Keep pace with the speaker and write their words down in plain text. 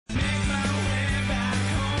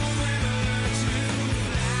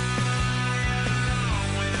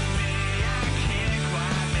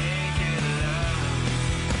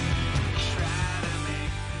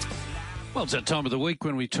Well, it's that time of the week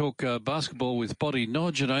when we talk basketball with Boddy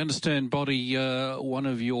Nodge, and I understand, Boddy, one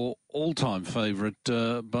of your all-time favourite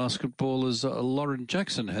basketballers, Lauren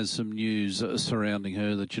Jackson, has some news surrounding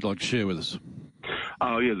her that you'd like to share with us.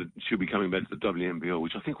 Oh, yeah, she'll be coming back to the WNBL,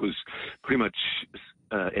 which I think was pretty much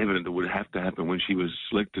evident that would have to happen when she was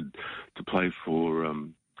selected to play for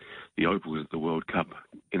the Opals at the World Cup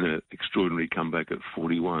in an extraordinary comeback at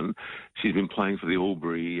 41. She's been playing for the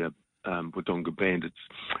Albury Wodonga Bandits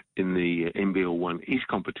in the NBL 1 East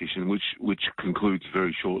competition, which concludes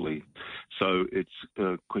very shortly. So it's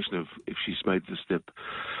a question of if she's made the step.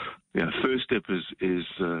 First step is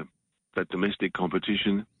that domestic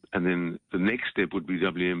competition, and then the next step would be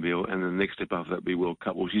WNBL, and the next step after that would be World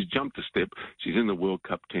Cup. Well, she's jumped a step. She's in the World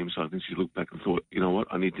Cup team, so I think she looked back and thought, you know what,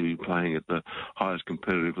 I need to be playing at the highest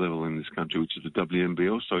competitive level in this country, which is the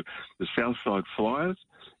WNBL. So the Southside Flyers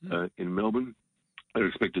in Melbourne are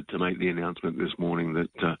expected to make the announcement this morning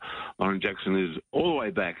that Lauren Jackson is all the way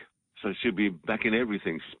back. So she'll be back in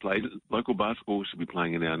everything. She's played local basketball. She'll be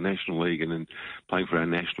playing in our national league and then playing for our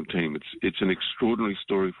national team. It's an extraordinary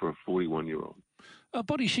story for a 41-year-old.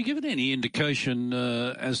 Boddy, has she given any indication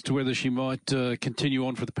as to whether she might continue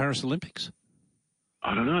on for the Paris Olympics?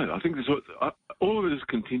 I don't know. I think all of it is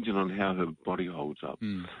contingent on how her body holds up.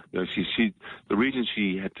 You know, the reason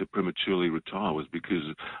she had to prematurely retire was because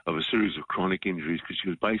of a series of chronic injuries, because she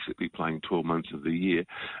was basically playing 12 months of the year,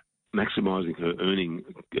 maximising her earning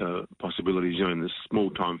possibilities, in the small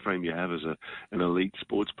time frame you have as an elite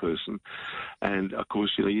sports person. And, of course,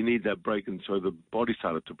 you need that break, and so the body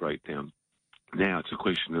started to break down. Now it's a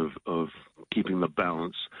question of keeping the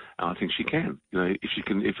balance, and I think she can.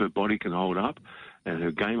 If her body can hold up and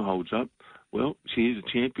her game holds up, well, she is a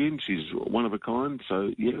champion. She's one of a kind.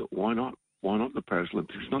 So yeah, why not? Why not the Paris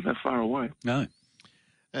Olympics? It's not that far away. No.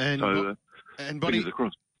 And Boddy,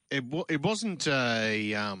 it wasn't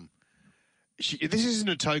a. This isn't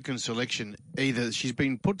a token selection either. She's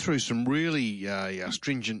been put through some really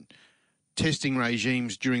stringent testing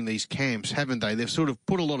regimes during these camps, haven't they? They've sort of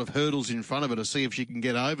put a lot of hurdles in front of her to see if she can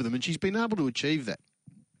get over them, and she's been able to achieve that.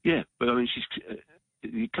 Yeah, but I mean,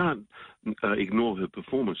 you can't ignore her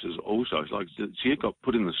performances also. It's like she had got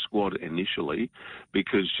put in the squad initially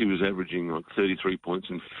because she was averaging like 33 points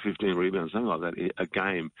and 15 rebounds, something like that, a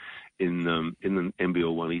game in the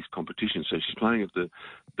NBL 1 East competition. So she's playing at the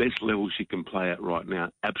best level she can play at right now,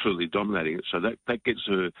 absolutely dominating it. So that gets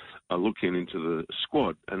her a look into the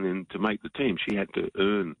squad. And then to make the team, she had to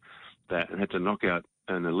earn that and had to knock out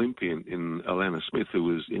an Olympian in Alana Smith, who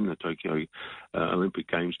was in the Tokyo Olympic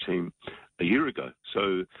Games team a year ago.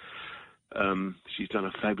 So she's done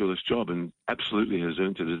a fabulous job and absolutely has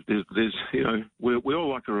earned it. There's we all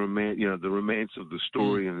like the romance of the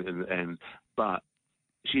story, but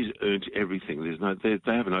she's earned everything.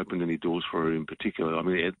 They haven't opened any doors for her in particular. I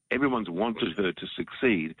mean, everyone's wanted her to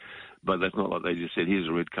succeed, but that's not like they just said, here's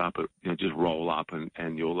a red carpet, just roll up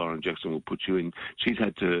and your Lauren Jackson will put you in. She's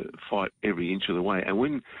had to fight every inch of the way. And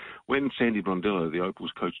when Sandy Brondello, the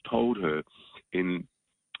Opals coach, told her in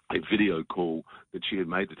a video call that she had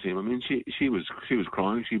made the team, I mean, she was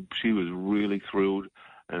crying. She was really thrilled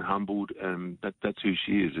and humbled, and that's who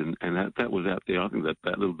she is, and that was out there. I think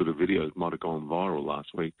that little bit of video might have gone viral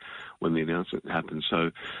last week when the announcement happened.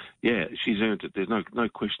 So, yeah, she's earned it. There's no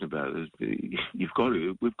question about it. You've got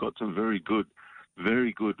to. We've got some very good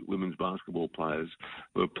women's basketball players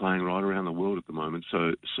who are playing right around the world at the moment.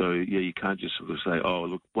 So yeah, you can't just sort of say, oh,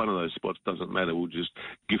 look, one of those spots doesn't matter, we'll just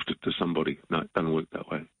gift it to somebody. No, it doesn't work that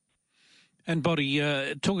way. And, Boddy,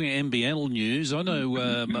 talking NBL news, I know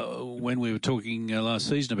when we were talking last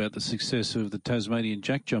season about the success of the Tasmanian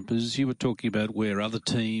Jack Jumpers, you were talking about where other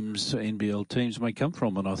teams, NBL teams, may come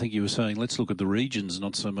from, and I think you were saying let's look at the regions,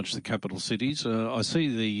 not so much the capital cities. I see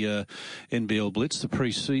the NBL Blitz, the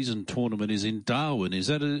pre-season tournament, is in Darwin. Is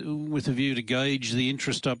that with a view to gauge the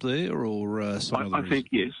interest up there, or some other reason? I think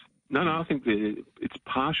yes. No, I think that it's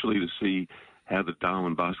partially to see how the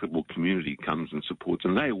Darwin basketball community comes and supports,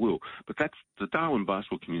 and they will. But the Darwin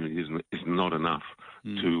basketball community is not enough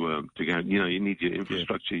to go. You need your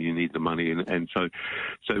infrastructure, you need the money, and so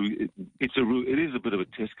it is a bit of a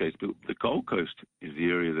test case. But the Gold Coast is the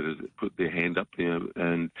area that has put their hand up there,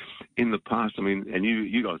 and in the past, I mean, and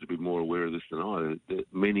you guys would be more aware of this than I. That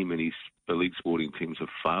many elite sporting teams have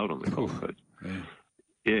failed on the Gold Coast.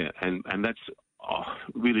 Yeah, and that's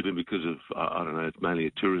really been because of, I don't know, it's mainly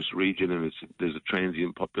a tourist region and there's a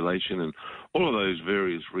transient population and all of those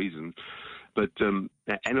various reasons. But and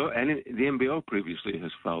the NBL previously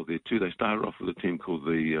has failed there too. They started off with a team called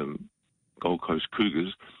the Gold Coast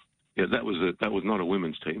Cougars Yeah, that was not a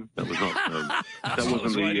women's team. That was not. That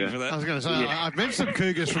wasn't the. I was going to say, yeah. I've met some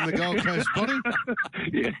Cougars from the Gold Coast, Bonnie.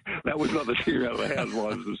 Yeah, that was not the team out of the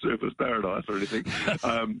Housewives of Surfers Paradise or anything.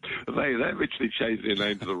 They eventually changed their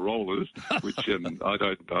name to the Rollers, which I've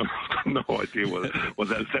got no idea what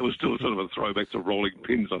that was still sort of a throwback to rolling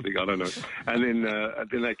pins, I think. I don't know. And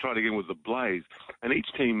then they tried again with the Blaze, and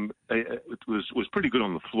each team was pretty good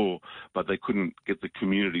on the floor, but they couldn't get the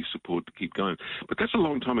community support to keep going. But that's a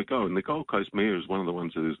long time ago. And the Gold Coast Mayor is one of the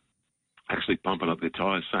ones that is actually pumping up their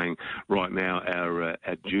tyres, saying right now our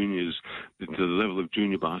juniors, the level of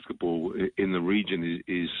junior basketball in the region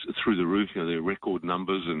is through the roof. You know, they're record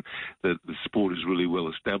numbers, and the sport is really well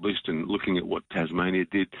established. And looking at what Tasmania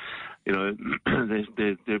did, you know,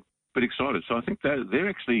 they're but excited. So I think they're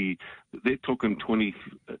talking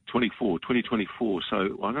 2024.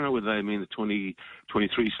 So I don't know whether they mean the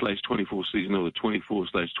 2023/24 season or the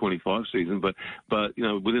 24/25 season, but you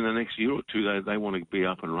know, within the next year or two, they want to be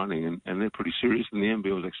up and running, and they're pretty serious, and the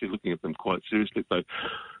NBL is actually looking at them quite seriously. So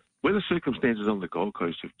whether circumstances on the Gold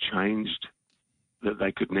Coast have changed, that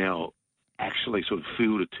they could now actually sort of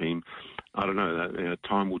field a team, I don't know.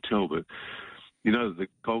 Time will tell, but. You know, the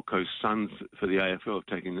Gold Coast Suns for the AFL have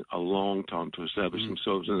taken a long time to establish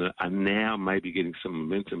themselves and are now maybe getting some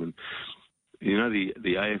momentum. And, you know,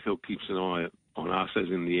 the AFL keeps an eye on us as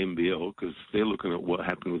in the NBL because they're looking at what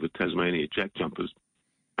happened with the Tasmania Jack Jumpers.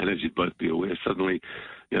 And as you'd both be aware, suddenly,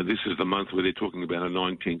 you know, this is the month where they're talking about a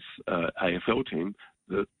 19th AFL team.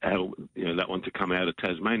 That one to come out of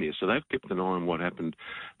Tasmania. So they've kept an eye on what happened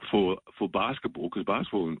for basketball, because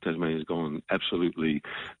basketball in Tasmania has gone absolutely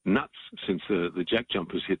nuts since the Jack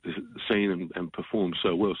Jumpers hit the scene and performed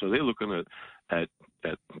so well. So they're looking at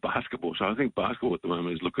basketball. So I think basketball at the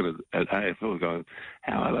moment is looking at AFL going,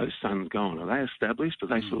 how are those Suns going? Are they established? Are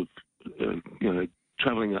they sort of,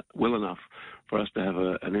 travelling well enough for us to have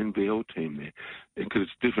an NBL team there? Because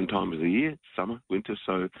it's different time of the year, summer, winter.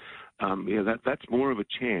 So, that's more of a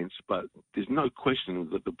chance. But there's no question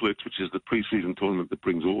that the Blitz, which is the pre-season tournament that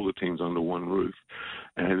brings all the teams under one roof,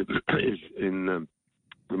 and it is in the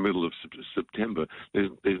middle of September,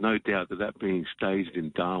 there's no doubt that being staged in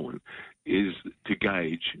Darwin is to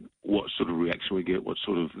gauge what sort of reaction we get, what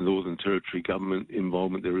sort of Northern Territory government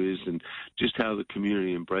involvement there is, and just how the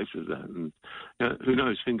community embraces that. And who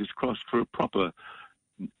knows, fingers crossed for a proper,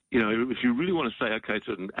 if you really want to say, okay, it's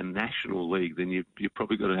a national league, then you've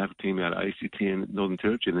probably got to have a team out of ACT and Northern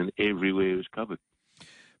Territory, and then everywhere is covered.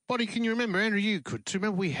 Bonnie, can you remember, Andrew, you could too,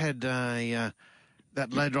 remember we had that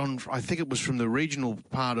lad on, I think it was from the regional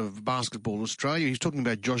part of Basketball Australia. He's talking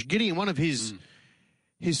about Josh Giddey, and one of his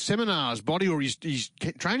seminars, or his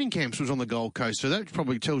training camps was on the Gold Coast. So that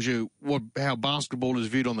probably tells you how basketball is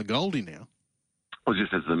viewed on the Goldie now. Well,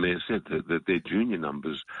 just as the Mayor said, that their junior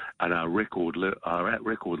numbers are at record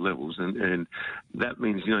levels, and that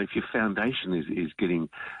means, if your foundation is getting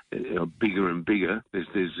bigger and bigger,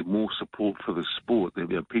 there's more support for the sport.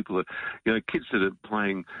 People kids that are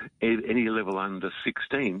playing at any level under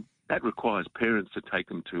 16. That requires parents to take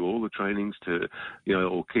them to all the trainings, or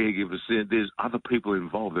caregivers. There's other people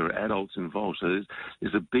involved. There are adults involved. So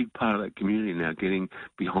there's a big part of that community now getting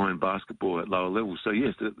behind basketball at lower levels. So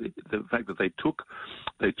yes, the fact that they took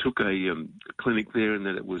a clinic there and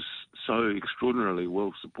that it was so extraordinarily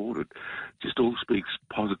well supported, just all speaks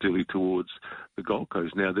positively towards the Gold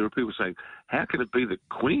Coast. Now there are people saying, how can it be that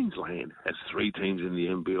Queensland has 3 teams in the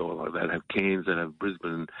NBL like that? Have Cairns, that have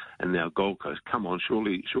Brisbane, and now Gold Coast. Come on,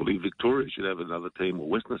 surely Victoria should have another team, or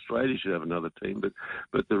Western Australia should have another team.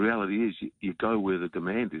 But the reality is, you go where the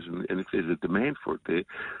demand is, and if there's a demand for it there,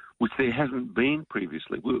 which there hasn't been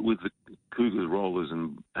previously, with the Cougars, Rollers,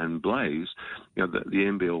 and Blaze, the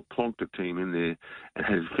NBL plonked a team in there and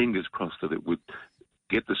had fingers crossed that it would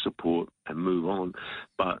get the support and move on,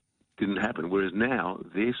 but didn't happen. Whereas now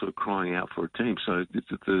they're sort of crying out for a team. So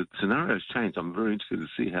the scenario's changed. I'm very interested to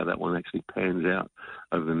see how that one actually pans out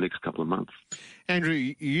over the next couple of months. Andrew,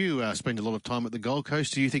 you spend a lot of time at the Gold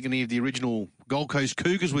Coast. Do you think any of the original Gold Coast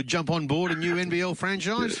Cougars would jump on board a new NBL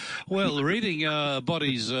franchise? Well, reading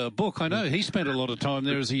Boddy's book, I know he spent a lot of time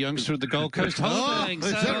there as a youngster at the Gold Coast holidaying.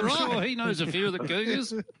 Is that I'm right? sure he knows a few of the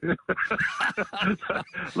Cougars.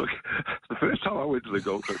 Look, the first time I went to the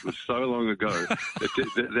Gold Coast was so long ago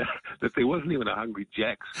that there wasn't even a Hungry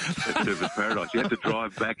Jack's at Surfers Paradise. You had to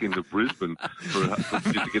drive back into Brisbane just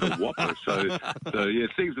to get a Whopper. So yeah,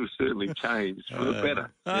 things have certainly changed for the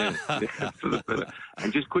better. Yeah, for the better.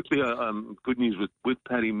 And just quickly, good news with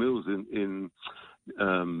Paddy Mills in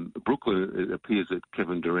Brooklyn. It appears that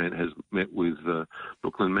Kevin Durant has met with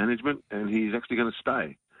Brooklyn management, and he's actually going to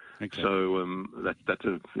stay. Okay. So that's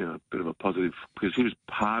a bit of a positive, because he was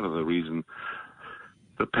part of the reason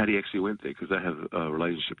But Paddy actually went there because they have a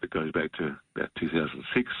relationship that goes back to about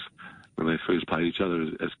 2006 when they first played each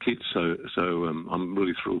other as kids. So I'm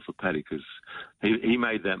really thrilled for Paddy because he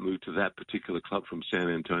made that move to that particular club from San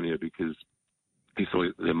Antonio because he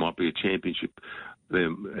thought there might be a championship,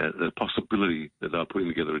 the possibility that they're putting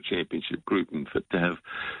together a championship group, and to have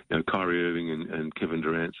Kyrie Irving and Kevin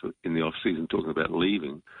Durant in the off season talking about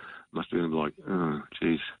leaving must have been like, oh,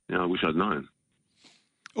 geez, I wish I'd known.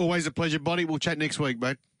 Always a pleasure, buddy. We'll chat next week,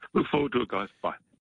 mate. Look forward to it, guys. Bye.